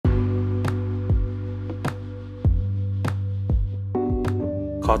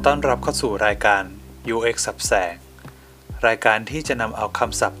อต้อนรับเข้าสู่รายการ UX สับแสงรายการที่จะนำเอาค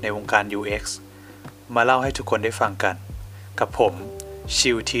ำศัพท์ในวงการ UX มาเล่าให้ทุกคนได้ฟังกันกับผม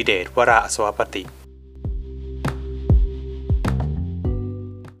ชิวทีเดชวราอัศวปติ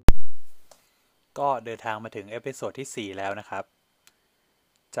ก็เดินทางมาถึงเอพิโซดที่4แล้วนะครับ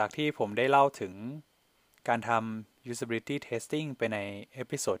จากที่ผมได้เล่าถึงการทำ usability testing ไปในเอ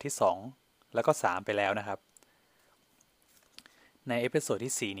พิโซดที่2แล้วก็3ไปแล้วนะครับในเอพิโซด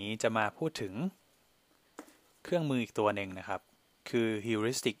ที่4นี้จะมาพูดถึงเครื่องมืออีกตัวหนึ่งนะครับคือ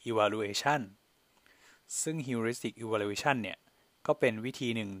Heuristic Evaluation ซึ่ง Heuristic Evaluation เนี่ยก็เป็นวิธี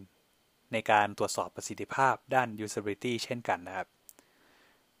หนึ่งในการตรวจสอบประสิทธิภาพด้าน usability เช่นกันนะครับ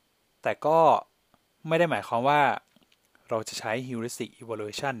แต่ก็ไม่ได้หมายความว่าเราจะใช้ Heuristic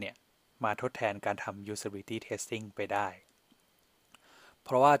Evaluation เนี่ยมาทดแทนการทำ usability testing ไปได้เพ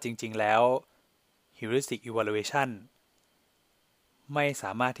ราะว่าจริงๆแล้ว Heuristic Evaluation ไม่ส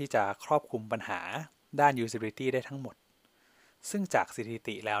ามารถที่จะครอบคลุมปัญหาด้าน usability ได้ทั้งหมดซึ่งจากสถิ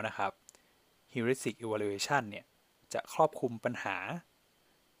ติแล้วนะครับ Heuristic Evaluation เนี่ยจะครอบคลุมปัญหา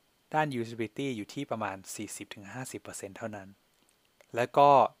ด้าน usability อยู่ที่ประมาณ 40-50% เท่านั้นและก็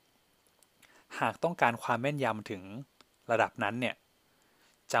หากต้องการความแม่นยำถึงระดับนั้นเนี่ย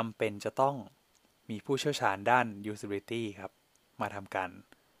จำเป็นจะต้องมีผู้เชี่ยวชาญด้าน usability ครับมาทำการ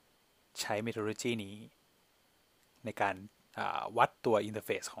ใช้ methodology นี้ในการวัดตัว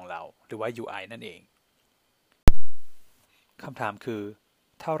interface ของเราหรือว่า UI นั่นเองคำถามคือ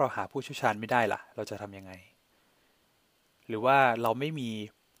ถ้าเราหาผู้เชี่ยวชาญไม่ได้ล่ะเราจะทำยังไงหรือว่าเราไม่มี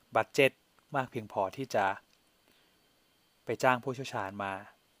บัดเจ็ตมากเพียงพอที่จะไปจ้างผู้เชี่ยวชาญมา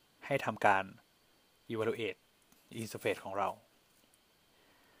ให้ทำการ evaluate interface ของเรา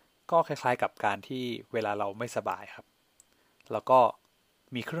ก็คล้ายๆกับการที่เวลาเราไม่สบายครับแล้วก็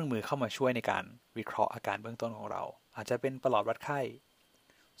มีเครื่องมือเข้ามาช่วยในการวิเคราะห์อาการเบื้องต้นของเราอาจจะเป็นประหลอดวัดไข้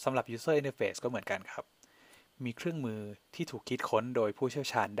สำหรับ user interface ก็เหมือนกันครับมีเครื่องมือที่ถูกคิดค้นโดยผู้เชี่ยว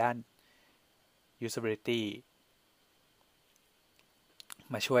ชาญด้าน usability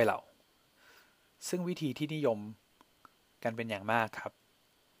มาช่วยเราซึ่งวิธีที่นิยมกันเป็นอย่างมากครับ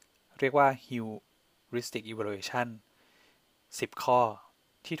เรียกว่า Heuristic Evaluation 10 ข้อ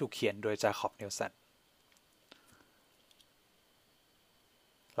ที่ถูกเขียนโดยจาคอบเนลสัน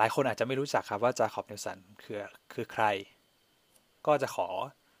หลายคนอาจจะไม่รู้จักครับว่าจาคอบเนลสันคือใครก็จะขอ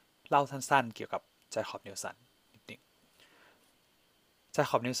เล่าสั้นๆเกี่ยวกับจาคอบเนลสันนิดนึงจา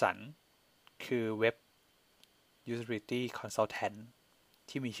คอบเนลสันคือเว็บ usability consultant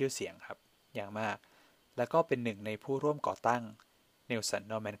ที่มีชื่อเสียงครับอย่างมากและก็เป็นหนึ่งในผู้ร่วมก่อตั้ง Nelson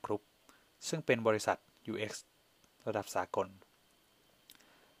Norman Group ซึ่งเป็นบริษัท UX ระดับสากล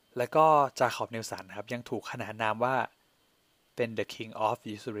และก็จาคอบเนลสันครับยังถูกขนานนามว่าเป็น The King of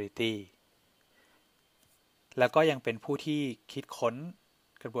Usability แล้วก็ยังเป็นผู้ที่คิดค้น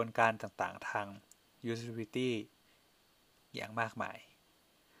กระบวนการต่างๆทาง Usability อย่างมากมาย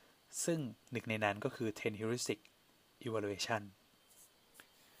ซึ่งหนึ่งในนั้นก็คือ 10 Heuristic Evaluation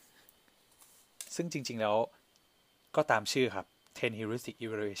ซึ่งจริงๆแล้วก็ตามชื่อครับ 10 Heuristic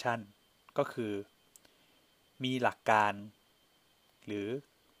Evaluation ก็คือมีหลักการหรือ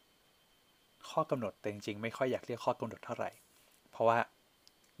ข้อกำหนดแต่จริงๆไม่ค่อยอยากเรียกข้อกำหนดเท่าไหร่เพราะว่า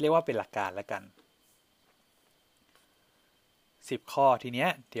เรียกว่าเป็นหลักการแล้วกัน10 ข้อทีเนี้ย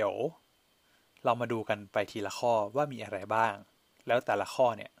เดี๋ยวเรามาดูกันไปทีละข้อว่ามีอะไรบ้างแล้วแต่ละข้อ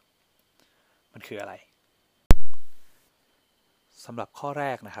เนี่ยมันคืออะไรสำหรับข้อแร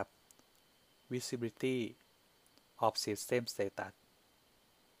กนะครับ visibility of system status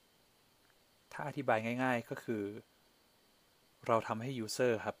ถ้าอธิบายง่ายๆก็คือเราทำให้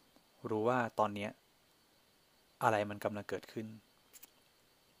user ครับรู้ว่าตอนนี้อะไรมันกำลังเกิดขึ้น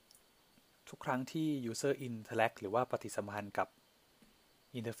ทุกครั้งที่ user interact หรือว่าปฏิสัมพันธ์กับ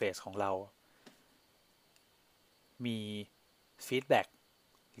interface ของเรามี feedback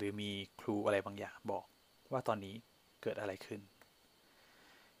หรือมีคลูอะไรบางอย่างบอกว่าตอนนี้เกิดอะไรขึ้น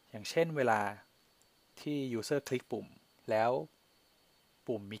อย่างเช่นเวลาที่ user คลิกปุ่มแล้ว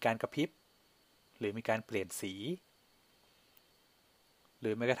ปุ่มมีการกระพริบหรือมีการเปลี่ยนสีห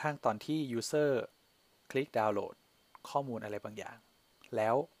รือแม้กระทั่งตอนที่ user คลิกดาวน์โหลดข้อมูลอะไรบางอย่างแล้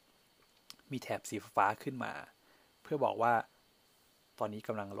วมีแถบสีฟ้าขึ้นมาเพื่อบอกว่าตอนนี้ก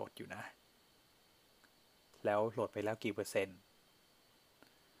ำลังโหลดอยู่นะแล้วโหลดไปแล้วกี่เปอร์เซ็นต์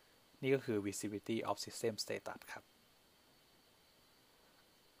นี่ก็คือ visibility of system status ครับ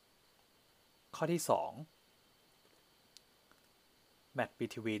ข้อที่2 match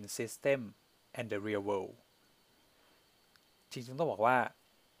between system and the real world จริงๆต้องบอกว่า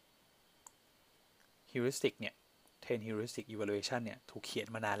heuristic เนี่ย 10 heuristic evaluation เนี่ยถูกเขียน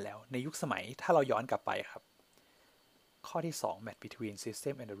มานานแล้วในยุคสมัยถ้าเราย้อนกลับไปครับ ข้อที่2 match between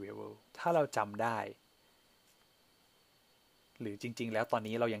system and the real world ถ้าเราจำได้หรือจริงๆแล้วตอน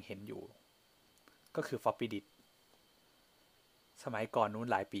นี้เรายังเห็นอยู่ก็คือ floppy disk สมัยก่อนนู้น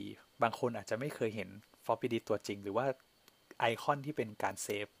หลายปีบางคนอาจจะไม่เคยเห็น floppy disk ตัวจริงหรือว่าไอคอนที่เป็นการเซ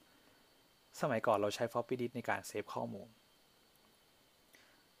ฟสมัยก่อนเราใช้ floppy disk ในการเซฟข้อมูล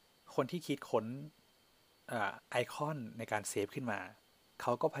คนที่คิดค้นไอคอนในการเซฟขึ้นมาเข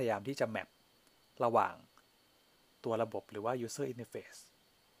าก็พยายามที่จะแมประหว่างตัวระบบหรือว่า user interface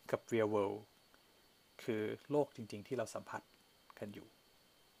กับ real world คือโลกจริงๆที่เราสัมผัสกันอยู่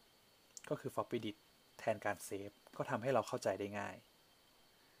ก็คือ floppy disk แทนการเซฟก็ทำให้เราเข้าใจได้ง่าย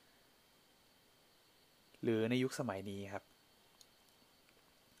หรือในยุคสมัยนี้ครับ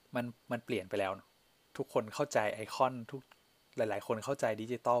มันเปลี่ยนไปแล้วทุกคนเข้าใจไอคอนหลายๆคนเข้าใจดิ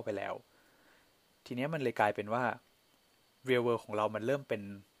จิตอลไปแล้วทีนี้มันเลยกลายเป็นว่า real world ของเรามันเริ่มเป็น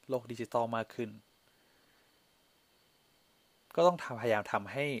โลกดิจิตอลมากขึ้นก็ต้องพยายามท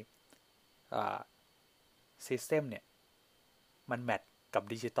ำให้system เนี่ยมันแมทกับ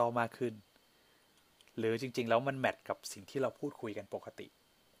ดิจิตอลมากขึ้นหรือจริงๆแล้วมันแมทกับสิ่งที่เราพูดคุยกันปกติ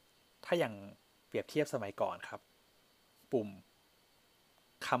ถ้าอย่างเปรียบเทียบสมัยก่อนครับปุ่ม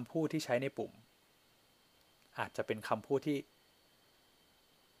คำพูดที่ใช้ในปุ่มอาจจะเป็นคำพูดที่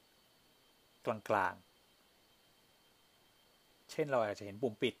กลางๆเช่นเราอาจจะเห็น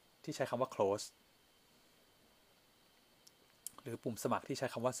ปุ่มปิดที่ใช้คำว่า close หรือปุ่มสมัครที่ใช้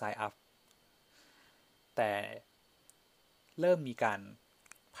คำว่า sign up แต่เริ่มมีการ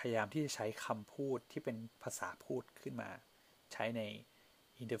พยายามที่จะใช้คำพูดที่เป็นภาษาพูดขึ้นมาใช้ใน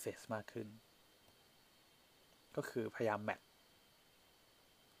อินเทอร์เฟซมากขึ้นก็คือพยายามแมท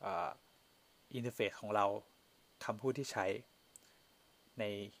อินเทอร์เฟซของเราคำพูดที่ใช้ใน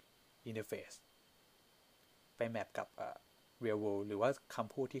อินเทอร์เฟซไปแมปกับreal world หรือว่าค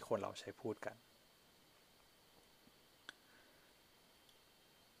ำพูดที่คนเราใช้พูดกัน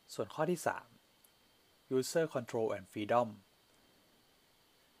ส่วนข้อที่3 user control and freedom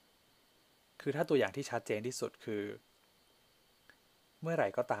คือถ้าตัวอย่างที่ชัดเจนที่สุดคือเมื่อไหร่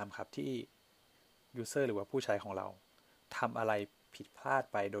ก็ตามครับที่ user หรือว่าผู้ใช้ของเราทำอะไรผิดพลาด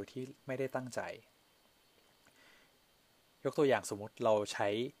ไปโดยที่ไม่ได้ตั้งใจยกตัวอย่างสมมุติเราใช้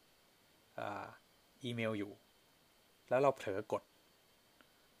อีเมลอยู่แล้วเราเผลอกด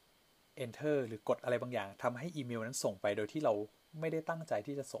enter หรือกดอะไรบางอย่างทำให้อีเมลนั้นส่งไปโดยที่เราไม่ได้ตั้งใจ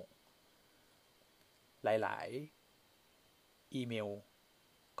ที่จะส่งหลายๆอีเมล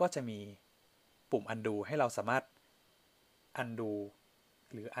ก็จะมีปุ่ม undo ให้เราสามารถ undo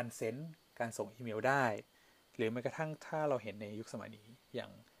หรือ unsend การส่งอีเมลได้หรือแม้กระทั่งถ้าเราเห็นในยุคสมัยนี้อย่า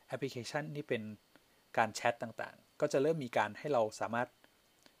งแอปพลิเคชันที่เป็นการแชทต่างๆก็จะเริ่มมีการให้เราสามารถ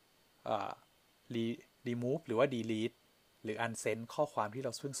remove หรือว่า delete หรือ unsend ข้อความที่เร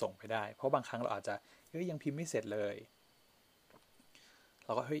าเพิ่งส่งไปได้เพราะบางครั้งเราอาจจะยังพิมพ์ไม่เสร็จเลยเร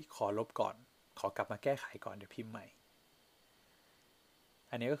าก็ขอลบก่อนขอกลับมาแก้ไขก่อนเดี๋ยวพิมพ์ใหม่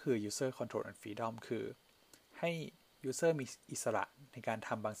อันนี้ก็คือ user control and freedom คือให้ user มีอิสระในการท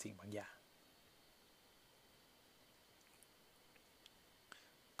ำบางสิ่งบางอย่าง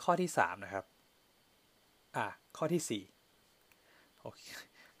ข้อที่3นะครับข้อที่4โอเค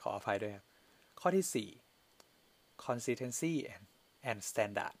ขออภัยด้วยครับข้อที่4 consistency and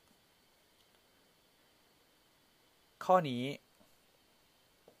standard ข้อนี้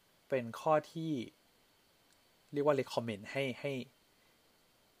เป็นข้อที่เรียกว่า recommend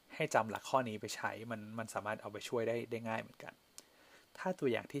ให้จำหลักข้อนี้ไปใช้มันสามารถเอาไปช่วยได้ง่ายเหมือนกันถ้าตัว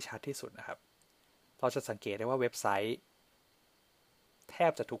อย่างที่ชัดที่สุดนะครับเราจะสังเกตได้ว่าเว็บไซต์แท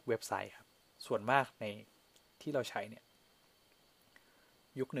บจะทุกเว็บไซต์ครับส่วนมากในที่เราใช้เนี่ย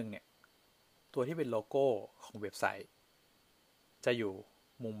ยุคหนึ่งเนี่ยตัวที่เป็นโลโก้ของเว็บไซต์จะอยู่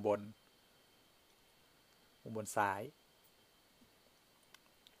มุมบนซ้าย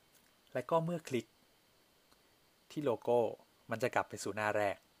และก็เมื่อคลิกที่โลโก้มันจะกลับไปสู่หน้าแร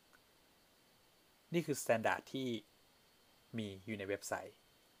กนี่คือ standard ที่มีอยู่ในเว็บไซต์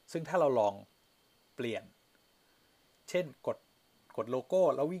ซึ่งถ้าเราลองเปลี่ยนเช่นกดโลโก้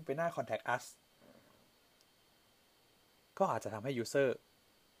แล้ววิ่งไปหน้า contact us ก็อาจจะทำให้ user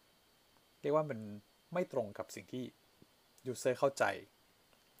เรียกว่ามันไม่ตรงกับสิ่งที่ user เข้าใจ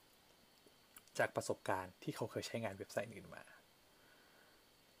จากประสบการณ์ที่เขาเคยใช้งานเว็บไซต์อื่นมา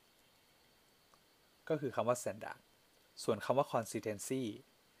ก็คือคำว่า standard ส่วนคำว่า consistency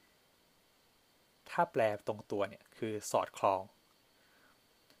ถ้าแปลตรงตัวเนี่ยคือสอดคล้อง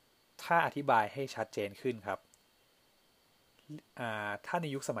ถ้าอธิบายให้ชัดเจนขึ้นครับถ้าใน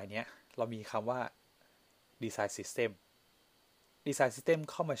ยุคสมัยนี้เรามีคำว่า design system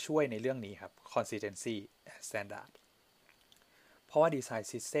เข้ามาช่วยในเรื่องนี้ครับ consistency and standard เพราะว่า design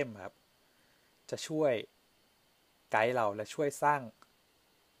system ครับจะช่วย ไกด์เราและช่วยสร้าง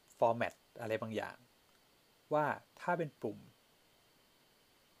ฟอร์แมตอะไรบางอย่างว่าถ้าเป็นปุ่ม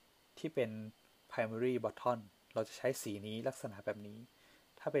ที่เป็น primary button เราจะใช้สีนี้ลักษณะแบบนี้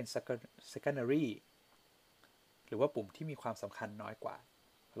ถ้าเป็น secondary หรือว่าปุ่มที่มีความสำคัญน้อยกว่า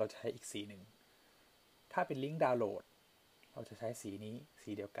เราจะใช้อีกสีหนึ่งถ้าเป็น link download เราจะใช้สีนี้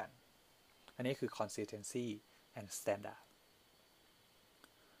สีเดียวกันอันนี้คือ consistency and standard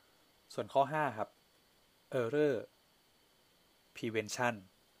ส่วนข้อ5ครับ error prevention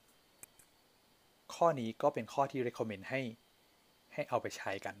ข้อนี้ก็เป็นข้อที่ recommend ให้เอาไปใ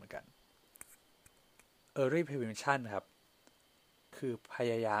ช้กันเหมือนกัน error prevention ครับคือพ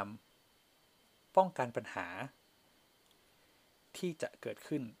ยายามป้องกันปัญหาที่จะเกิด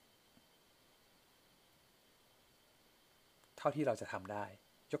ขึ้นเท่าที่เราจะทำได้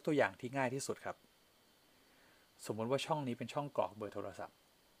ยกตัวอย่างที่ง่ายที่สุดครับสมมติว่าช่องนี้เป็นช่องกรอกเบอร์โทรศัพท์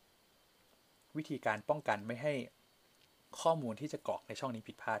วิธีการป้องกันไม่ให้ข้อมูลที่จะกรอกในช่องนี้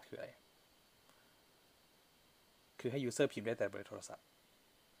ผิดพลาดคืออะไรคือให้ user พิมพ์ได้แต่เบอร์โทรศัพท์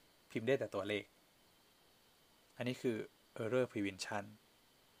พิมพ์ได้แต่ตัวเลขอันนี้คือ error prevention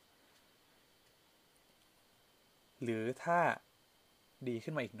หรือถ้าดี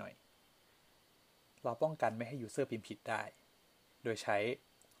ขึ้นมาอีกหน่อยเราป้องกันไม่ให้ user พิมพ์ผิดได้โดยใช้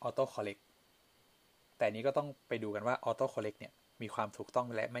auto correct แต่นี้ก็ต้องไปดูกันว่า auto correct เนี่ยมีความถูกต้อง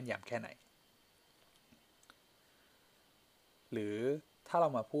และแม่นยำแค่ไหนหรือถ้าเรา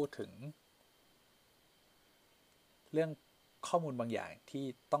มาพูดถึงเรื่องข้อมูลบางอย่างที่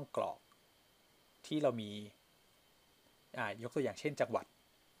ต้องกรอกที่เรามียกตัวอย่างเช่นจังหวัด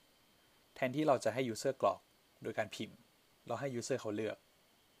แทนที่เราจะให้ user กรอกโดยการพิมพ์เราให้ user เขาเลือก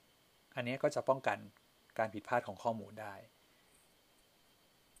อันนี้ก็จะป้องกันการผิดพลาดของข้อมูลได้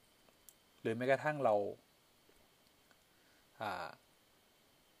หรือแม้กระทั่งเรา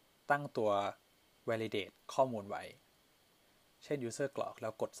ตั้งตัว validate ข้อมูลไว้เช่น user กรอกแล้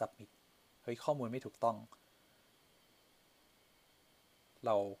วกด submit เฮ้ยข้อมูลไม่ถูกต้องเ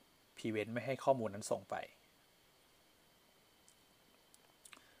รา prevent ไม่ให้ข้อมูลนั้นส่งไป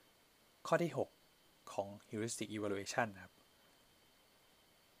ข้อที่6ของ Heuristic Evaluation ครับ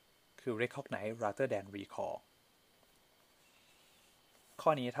คือ recognize rather than recall ข้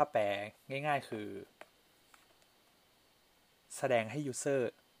อนี้ถ้าแปลง่ายๆคือแสดงให้ user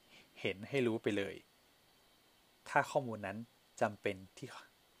เห็นให้รู้ไปเลยถ้าข้อมูลนั้นจำเป็นที่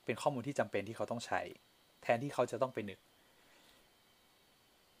เป็นข้อมูลที่จำเป็นที่เขาต้องใช้แทนที่เขาจะต้องไปนึก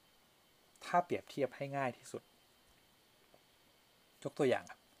ถ้าเปรียบเทียบให้ง่ายที่สุดยกตัวอย่าง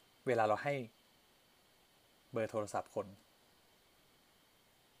เวลาเราให้เบอร์โทรศัพท์คน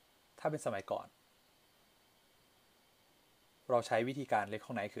ถ้าเป็นสมัยก่อนเราใช้วิธีการ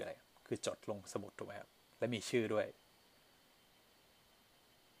recognizeคืออะไรคือจดลงสมุดถูกไหมครับและมีชื่อด้วย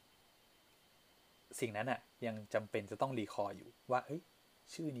สิ่งนั้นยังจำเป็นจะต้องรีคอร์อยู่ว่าเฮ้ย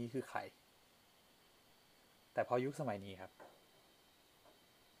ชื่อนี้คือใครแต่พอยุคสมัยนี้ครับ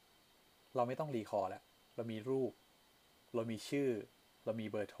เราไม่ต้องรีคอร์แล้วเรามีรูปเรามีชื่อเรามี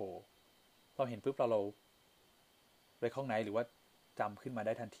เบอร์โทรเราเห็นปุ๊บเราrecognizeหรือว่าจำขึ้นมาไ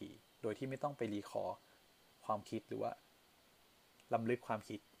ด้ทันทีโดยที่ไม่ต้องไปรีคอร์ความคิดหรือว่าล้ำลึกความ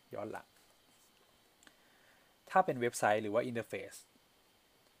คิดย้อนหลังถ้าเป็นเว็บไซต์หรือว่าอินเทอร์เฟซ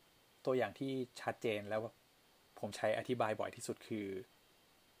ตัวอย่างที่ชัดเจนแล้วผมใช้อธิบายบ่อยที่สุดคือ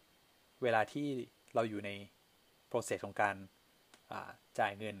เวลาที่เราอยู่ใน process ของการจ่า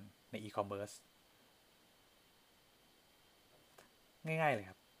ยเงินใน e-commerce ง่ายๆเลย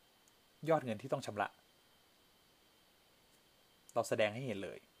ครับยอดเงินที่ต้องชำระเราแสดงให้เห็นเล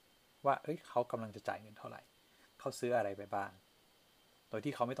ยว่าเขากำลังจะจ่ายเงินเท่าไหร่เขาซื้ออะไรไปบ้างโดย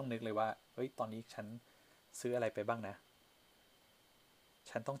ที่เขาไม่ต้องนึกเลยว่าตอนนี้ฉันซื้ออะไรไปบ้างนะ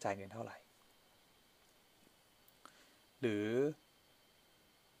ฉันต้องจ่ายเงินเท่าไหร่หรือ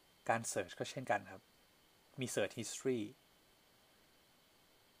การ search ก็เช่นกันครับมี search history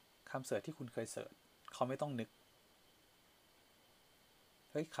คำ search ที่คุณเคย search เขาไม่ต้องนึก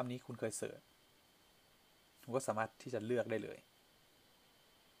คำนี้คุณเคย search คุณก็สามารถที่จะเลือกได้เลย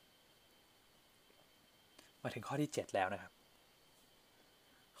มาถึงข้อที่7แล้วนะครับ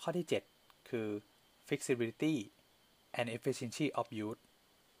ข้อที่7คือ flexibility and efficiency of use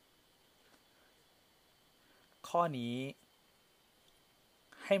ข้อนี้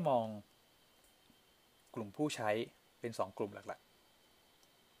ให้มองกลุ่มผู้ใช้เป็น2กลุ่มหลัก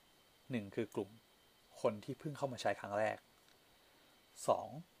ๆ1คือกลุ่มคนที่เพิ่งเข้ามาใช้ครั้งแรก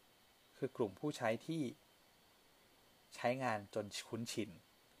2คือกลุ่มผู้ใช้ที่ใช้งานจนคุ้นชิน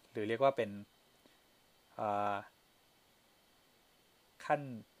หรือเรียกว่าเป็นขั้น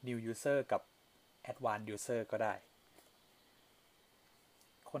new user กับ advanced user ก็ได้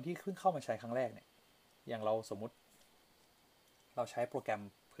คนที่เพิ่งเข้ามาใช้ครั้งแรกเนี่ยอย่างเราสมมุติ เราใช้โปรแกรม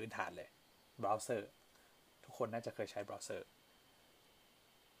พื้นฐานเลยเบราว์เซอร์ทุกคนน่าจะเคยใช้เบราว์เซอร์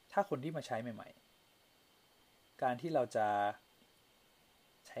ถ้าคนที่มาใช้ใหม่ๆการที่เราจะ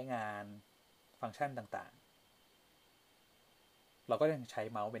ใช้งานฟังก์ชันต่างๆเราก็ยังใช้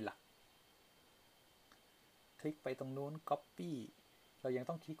เมาส์เป็นหลักคลิกไปตรงนู้น Copy เรายัง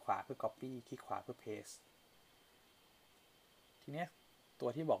ต้องคลิกขวาเพื่อ Copy คลิกขวาเพื่อ Paste ทีเนี้ยตัว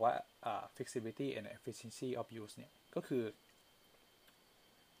ที่บอกว่าflexibility and efficiency of use เนี่ยก็คือ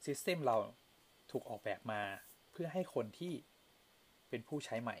System เราถูกออกแบบมาเพื่อให้คนที่เป็นผู้ใ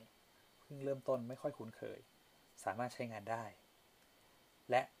ช้ใหม่เพิ่งเริ่มต้นไม่ค่อยคุ้นเคยสามารถใช้งานได้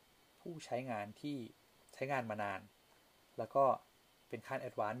และผู้ใช้งานที่ใช้งานมานานแล้วก็เป็นขั้น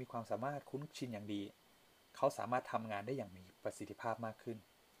Advanced มีความสามารถคุ้นชินอย่างดีเขาสามารถทำงานได้อย่างมีประสิทธิภาพมากขึ้น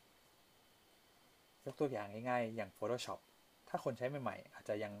ยกตัวอย่างง่ายๆอย่าง Photoshop ถ้าคนใช้ใหม่ๆอาจ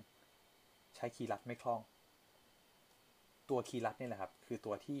จะยังใช้คีย์ลัดไม่คล่องตัวคีย์ลัดนี่แหละครับคือ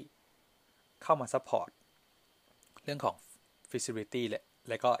ตัวที่เข้ามาซัพพอร์ตเรื่องของ feasibility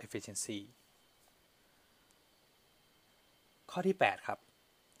และก็ efficiency ข้อที่ 8 ครับ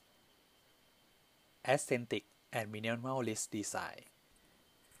aesthetic and minimalist design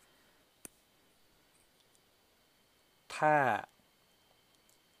ถ้า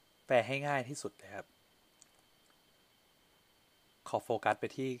แปลให้ง่ายที่สุดเลยครับขอโฟกัสไป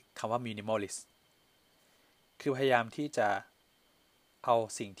ที่คำว่า minimalist คือพยายามที่จะเอา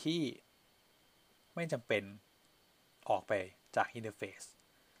สิ่งที่ไม่จำเป็นออกไปจากอินเทอร์เฟซ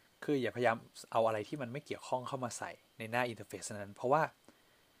คืออย่าพยายามเอาอะไรที่มันไม่เกี่ยวข้องเข้ามาใส่ในหน้าอินเทอร์เฟซนั้นเพราะว่า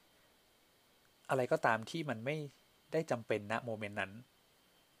อะไรก็ตามที่มันไม่ได้จำเป็นณโมเมนต์นั้น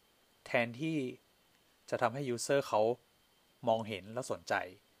แทนที่จะทำให้ยูเซอร์เขามองเห็นแล้วสนใจ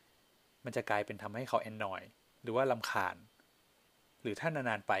มันจะกลายเป็นทำให้เขาแอนนอยหรือว่ารำคาญหรือถ้า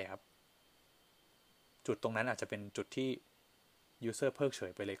นานๆไปครับจุดตรงนั้นอาจจะเป็นจุดที่ยูเซอร์เพิกเฉ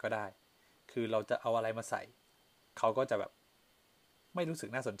ยไปเลยก็ได้คือเราจะเอาอะไรมาใส่เขาก็จะแบบไม่รู้สึก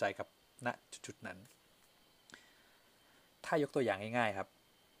น่าสนใจกับณจุดนั้นถ้ายกตัวอย่างง่ายๆครับ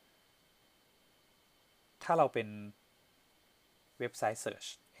ถ้าเราเป็นเว็บไซต์ Search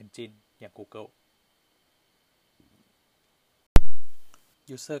Engine อย่าง Google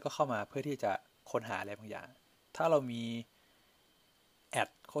User ก็เข้ามาเพื่อที่จะค้นหาอะไรบางอย่างถ้าเรามีแอด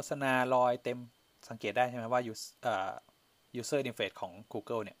โฆษณาลอยเต็มสังเกตได้ใช่ไหมว่า User Interface ของ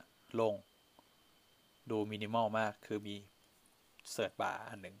Google เนี่ยโล่งดูมินิมอลมากคือมีเสิร์ชบาร์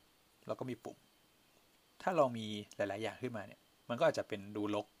อันหนึ่งแล้วก็มีปุ่มถ้าเรามีหลายๆอย่างขึ้นมาเนี่ยมันก็อาจจะเป็นดู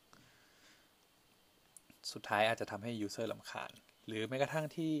รกสุดท้ายอาจจะทำให้ User รำคาญหรือแม้กระทั่ง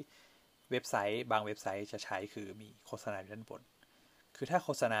ที่เว็บไซต์บางเว็บไซต์จะใช้คือมีโฆษณาอยู่ด้านบนคือถ้าโฆ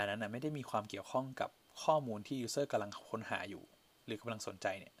ษณานั้นไม่ได้มีความเกี่ยวข้องกับข้อมูลที่ User กำลังค้นหาอยู่หรือกำลังสนใจ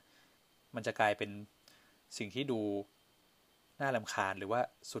เนี่ยมันจะกลายเป็นสิ่งที่ดูน่ารำคาญหรือว่า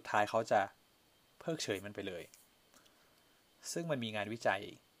สุดท้ายเขาจะเพิกเฉยมันไปเลยซึ่งมันมีงานวิจัย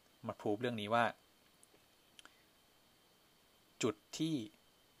มาพรูฟเรื่องนี้ว่าจุดที่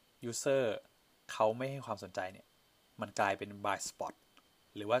User เขาไม่ให้ความสนใจเนี่ยมันกลายเป็น blind spot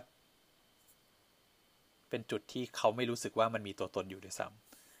หรือว่าเป็นจุดที่เขาไม่รู้สึกว่ามันมีตัวตนอยู่ด้วยซ้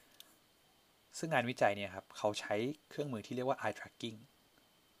ำซึ่งงานวิจัยเนี่ยครับเขาใช้เครื่องมือที่เรียกว่า eye tracking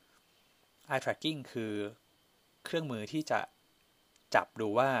eye tracking คือเครื่องมือที่จะจับดู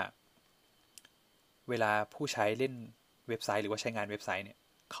ว่าเวลาผู้ใช้เล่นเว็บไซต์หรือว่าใช้งานเว็บไซต์เนี่ย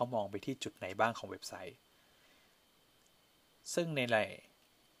เขามองไปที่จุดไหนบ้างของเว็บไซต์ซึ่งใน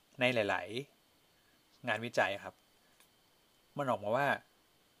หลายๆงานวิจัยครับมันออกมาว่า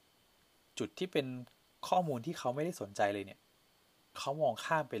จุดที่เป็นข้อมูลที่เขาไม่ได้สนใจเลยเนี่ยเขามอง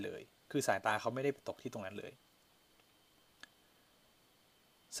ข้ามไปเลยคือสายตาเขาไม่ได้ไปตกที่ตรงนั้นเลย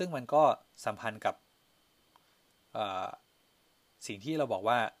ซึ่งมันก็สัมพันธ์กับสิ่งที่เราบอก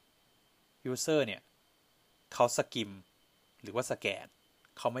ว่า user เนี่ยเขาสกิมหรือว่าสแกน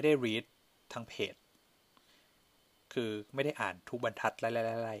เขาไม่ได้ read ทั้งเพจคือไม่ได้อ่านทุกบรรทัดไ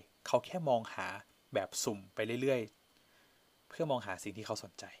ล่ๆๆเขาแค่มองหาแบบสุ่มไปเรื่อยๆเพื่อมองหาสิ่งที่เขาส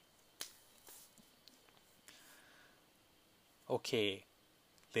นใจโอเค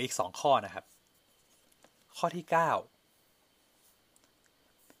เหลืออีก2ข้อนะครับข้อที่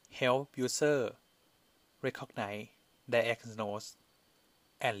 9 help user recognize diagnose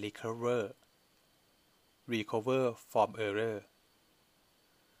and recover from error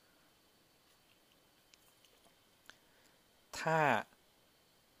ถ้า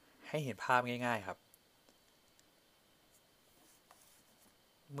ให้เห็นภาพง่ายๆครับ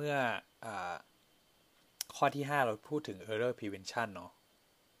เมื่อข้อที่ 5เราพูดถึง error prevention เนาะ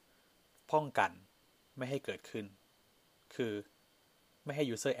ป้องกันไม่ให้เกิดขึ้นคือไม่ให้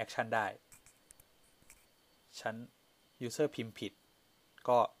user action ได้ฉัน user พิมพ์ผิด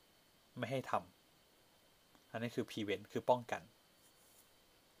ก็ไม่ให้ทำอันนี้คือ prevent คือป้องกัน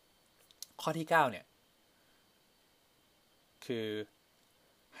ข้อที่9เนี่ยคือ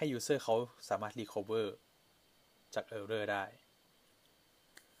ให้ user เขาสามารถ recover จาก error ได้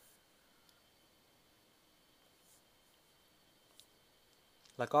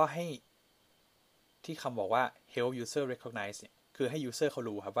แล้วก็ให้ที่คำบอกว่า help user recognize เนี่ยคือให้ user เขา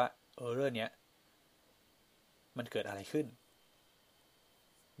รู้ครับว่า error เนี้ยมันเกิดอะไรขึ้น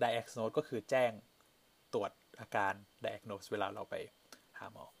diagnose ก็คือแจ้งตรวจอาการ diagnose เวลาเราไปหา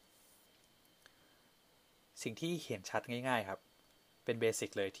หมอสิ่งที่เห็นชัดง่ายๆครับเป็นเบสิก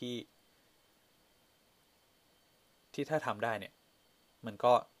เลยที่ถ้าทำได้เนี่ยมัน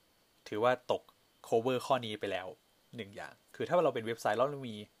ก็ถือว่าตก cover ข้อนี้ไปแล้ว1อย่างคือถ้าเราเป็นเว็บไซต์แล้วเรา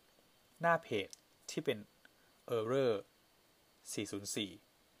มีหน้าเพจที่เป็น error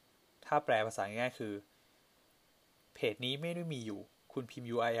 404ถ้าแปลภาษาง่ายๆคือเพจนี้ไม่ได้มีอยู่คุณพิมพ์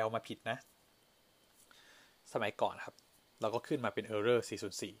URL มาผิดนะสมัยก่อนครับเราก็ขึ้นมาเป็น error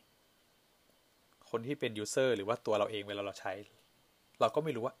 404คนที่เป็น user หรือว่าตัวเราเองเวลาเราใช้เราก็ไ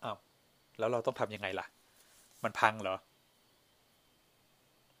ม่รู้ว่าอ้าวแล้วเราต้องทำยังไงล่ะมันพังเหรอ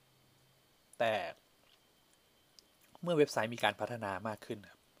แต่เมื่อเว็บไซต์มีการพัฒนามากขึ้น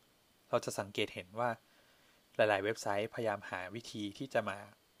ครับเราจะสังเกตเห็นว่าหลายๆเว็บไซต์พยายามหาวิธีที่จะมา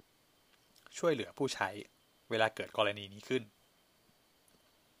ช่วยเหลือผู้ใช้เวลาเกิดกรณีนี้ขึ้น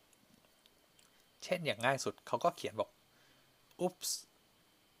เช่นอย่างง่ายสุดเขาก็เขียนบอกอุ๊ปส์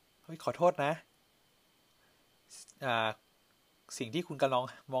เฮ้ยขอโทษนะสิ่งที่คุณกำลัง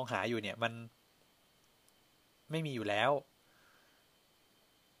มองหาอยู่เนี่ยมันไม่มีอยู่แล้ว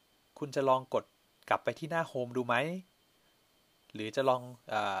คุณจะลองกดกลับไปที่หน้าโฮมดูไหมหรือจะลอง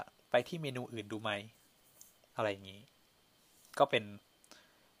ไปที่เมนูอื่นดูไหมอะไรอย่างนี้ก็เ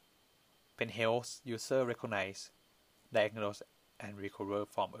ป็น help user recognize diagnose and recover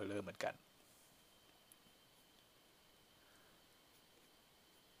from error เหมือนกัน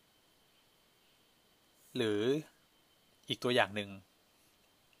หรืออีกตัวอย่างหนึ่ง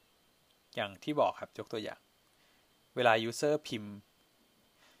อย่างที่บอกครับยกตัวอย่างเวลา user พิมพ์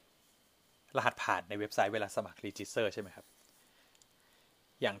รหัสผ่านในเว็บไซต์เวลาสมัคร register ใช่ไหมครับ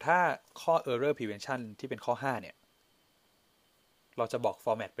อย่างถ้าข้อ error prevention ที่เป็นข้อ5เนี่ยเราจะบอก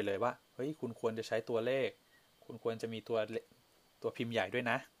format ไปเลยว่าเฮ้ยคุณควรจะใช้ตัวเลขคุณควรจะมีตัวพิมพ์ใหญ่ด้วย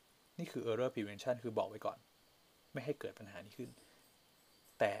นะนี่คือ error prevention คือบอกไว้ก่อนไม่ให้เกิดปัญหานี้ขึ้น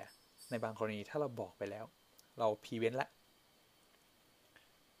แต่ในบางกรณีถ้าเราบอกไปแล้วเรา prevent ละ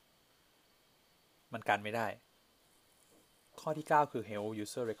มันกันไม่ได้ข้อที่9คือ help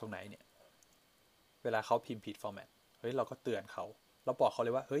user recognize เนี่ยเวลาเขาพิมพ์ผิด format เฮ้ยเราก็เตือนเขาเราบอกเขาเล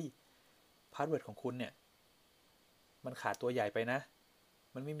ยว่าเฮ้ยพาสเวิร์ดของคุณเนี่ยมันขาดตัวใหญ่ไปนะ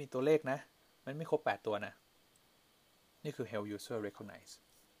มันไม่มีตัวเลขนะมันไม่ครบ8ตัวนะนี่คือ help user recognize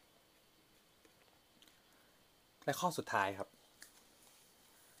และข้อสุดท้ายครับ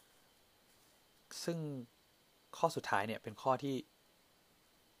ซึ่งข้อสุดท้ายเนี่ยเป็นข้อที่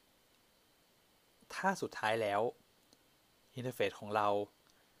ถ้าสุดท้ายแล้วอินเทอร์เฟซของเรา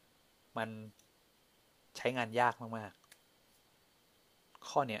มันใช้งานยากมากๆ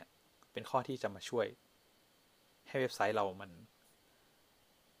ข้อเนี้ยเป็นข้อที่จะมาช่วยให้เว็บไซต์เรามัน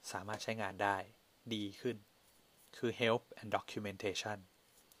สามารถใช้งานได้ดีขึ้นคือ help and documentation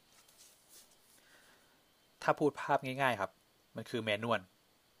ถ้าพูดภาพง่ายๆครับมันคือแมนนวล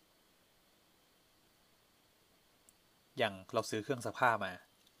อย่างเราซื้อเครื่องซักผ้ามา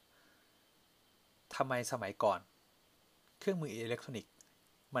ทำไมสมัยก่อนเครื่องมืออิเล็กทรอนิกส์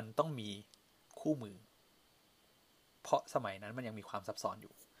มันต้องมีคู่มือเพราะสมัยนั้นมันยังมีความซับซ้อนอ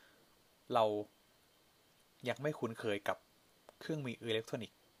ยู่เรายังไม่คุ้นเคยกับเครื่องมืออิเล็กทรอนิ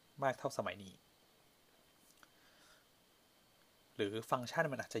กส์มากเท่าสมัยนี้หรือฟังก์ชัน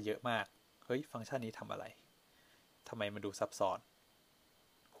มันอาจจะเยอะมากเฮ้ยฟังก์ชันนี้ทำอะไรทำไมมันดูซับซ้อน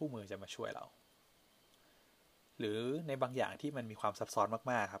คู่มือจะมาช่วยเราหรือในบางอย่างที่มันมีความซับซ้อน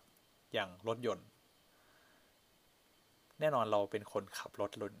มากๆครับอย่างรถยนต์แน่นอนเราเป็นคนขับรถ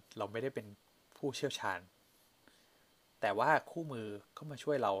เราไม่ได้เป็นผู้เชี่ยวชาญแต่ว่าคู่มือก็มา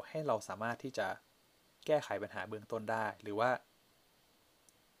ช่วยเราให้เราสามารถที่จะแก้ไขปัญหาเบื้องต้นได้หรือว่า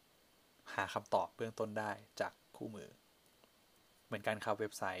หาคำตอบเบื้องต้นได้จากคู่มือเหมือนกันครับเว็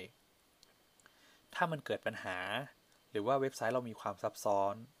บไซต์ถ้ามันเกิดปัญหาหรือว่าเว็บไซต์เรามีความซับซ้อ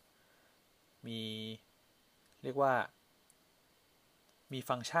นมีเรียกว่ามี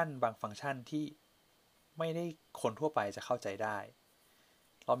ฟังก์ชันบางฟังก์ชันที่ไม่ได้คนทั่วไปจะเข้าใจได้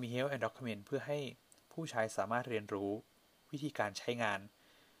เรามี help and document เพื่อให้ผู้ใช้สามารถเรียนรู้วิธีการใช้งาน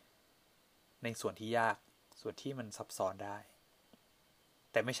ในส่วนที่ยากส่วนที่มันซับซ้อนได้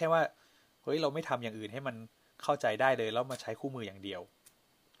แต่ไม่ใช่ว่าเฮ้ยเราไม่ทำอย่างอื่นให้มัน เข้าใจได้เลยแล้วมาใช้คู่มืออย่างเดียว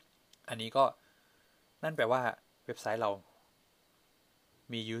อันนี้ก็นั่นแปลว่าเว็บไซต์เรา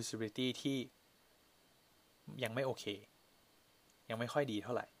มี usability ที่ยังไม่โอเคยังไม่ค่อยดีเท่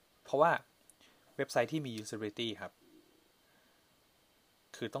าไหร่เพราะว่าเว็บไซต์ที่มี usability ครับ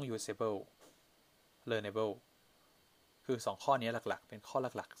คือต้อง usable learnable คือ2ข้อนี้หลักๆเป็นข้อ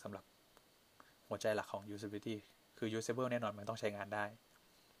หลักๆสำหรับหัวใจหลักของ usability คือ usable แน่นอนมันต้องใช้งานได้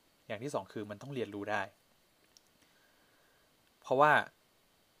อย่างที่2คือมันต้องเรียนรู้ได้เพราะว่า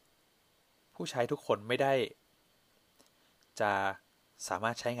ผู้ใช้ทุกคนไม่ได้จะสามา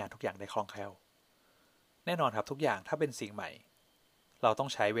รถใช้งานทุกอย่างได้คล่องแคล่วแน่นอนครับทุกอย่างถ้าเป็นสิ่งใหม่เราต้อง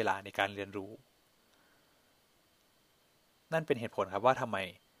ใช้เวลาในการเรียนรู้นั่นเป็นเหตุผลครับว่าทำไม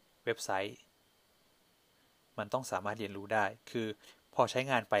เว็บไซต์มันต้องสามารถเรียนรู้ได้คือพอใช้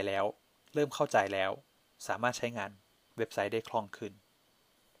งานไปแล้วเริ่มเข้าใจแล้วสามารถใช้งานเว็บไซต์ได้คล่องขึ้น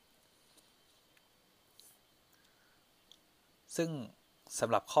ซึ่งสำ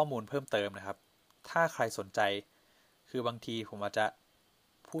หรับข้อมูลเพิ่มเติมนะครับถ้าใครสนใจคือบางทีผมอาจจะ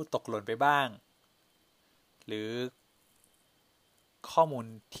พูดตกหล่นไปบ้างหรือข้อมูล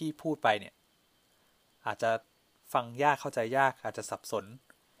ที่พูดไปเนี่ยอาจจะฟังยากเข้าใจยากอาจจะสับสน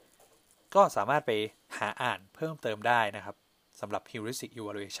ก็สามารถไปหาอ่านเพิ่มเติมได้นะครับสำหรับ Heuristic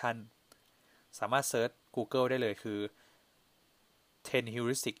Evaluation สามารถเซิร์ช Google ได้เลยคือ 10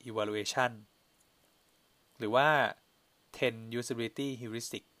 Heuristic Evaluation หรือว่า 10 usability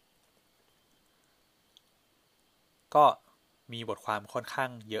heuristic ก็มีบทความค่อนข้าง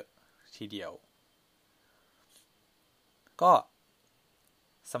เยอะทีเดียวก็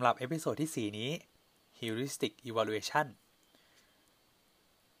สำหรับเอพิโซดที่4นี้ Heuristic Evaluation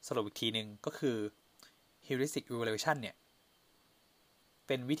สรุปอีกทีหนึ่งก็คือ Heuristic Evaluation เนี่ยเ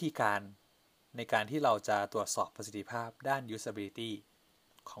ป็นวิธีการในการที่เราจะตรวจสอบประสิทธิภาพด้าน usability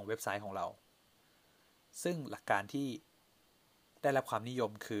ของเว็บไซต์ของเราซึ่งหลักการที่ได้รับความนิย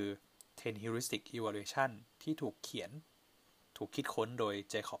มคือ 10 Heuristic Evaluation ที่ถูกคิดค้นโดย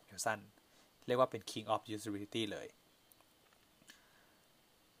เจคอบ นิลสันเรียกว่าเป็น King of Usability เลย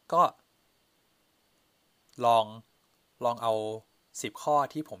ก็ลองเอา10ข้อ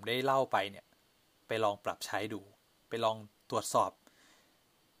ที่ผมได้เล่าไปเนี่ยไปลองปรับใช้ดูไปลองตรวจสอบ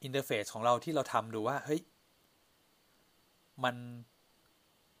อินเทอร์เฟซของเราที่เราทำดูว่าเฮ้ยมัน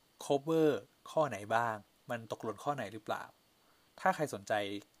cover ข้อไหนบ้างมันตกหล่นข้อไหนหรือเปล่าถ้าใครสนใจ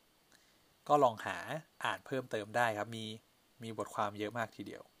ก็ลองหาอ่านเพิ่มเติมได้ครับมีบทความเยอะมากทีเ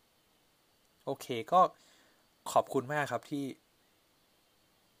ดียวโอเคก็ขอบคุณมากครับที่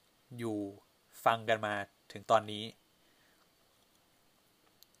อยู่ฟังกันมาถึงตอนนี้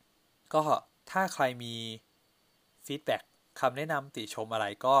ก็ถ้าใครมีฟีดแบ็กคำแนะนำติชมอะไร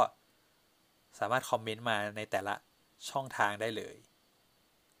ก็สามารถคอมเมนต์มาในแต่ละช่องทางได้เลย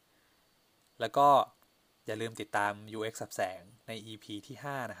แล้วก็อย่าลืมติดตาม UX สับแสงใน EP ที่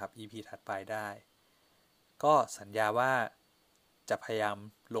5นะครับ EP ถัดไปได้ก็สัญญาว่าจะพยายาม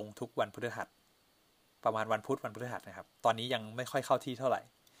ลงทุกวันพฤหัสประมาณวันพุธวันพฤหัสนะครับตอนนี้ยังไม่ค่อยเข้าที่เท่าไหร่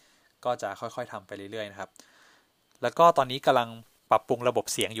ก็จะค่อยๆทำไปเรื่อยๆนะครับแล้วก็ตอนนี้กำลังปรับปรุงระบบ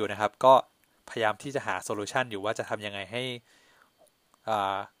เสียงอยู่นะครับก็พยายามที่จะหาโซลูชันอยู่ว่าจะทำยังไงให้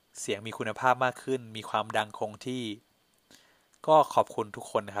เสียงมีคุณภาพมากขึ้นมีความดังคงที่ก็ขอบคุณทุก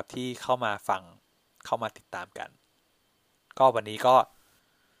คนนะครับที่เข้ามาฟังเข้ามาติดตามกันก็วันนี้ก็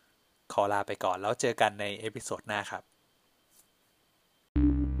ขอลาไปก่อนแล้วเจอกันในเอพิโซดหน้าครับ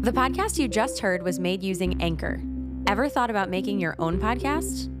The podcast you just heard was made using Anchor. Ever thought about making your own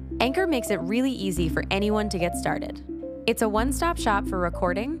podcast? Anchor makes it really easy for anyone to get started. It's a one-stop shop for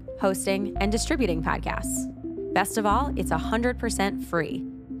recording, hosting, and distributing podcasts. Best of all, it's 100% free.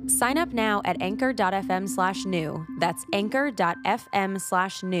 Sign up now at anchor.fm/new. That's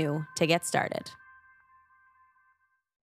anchor.fm/new to get started.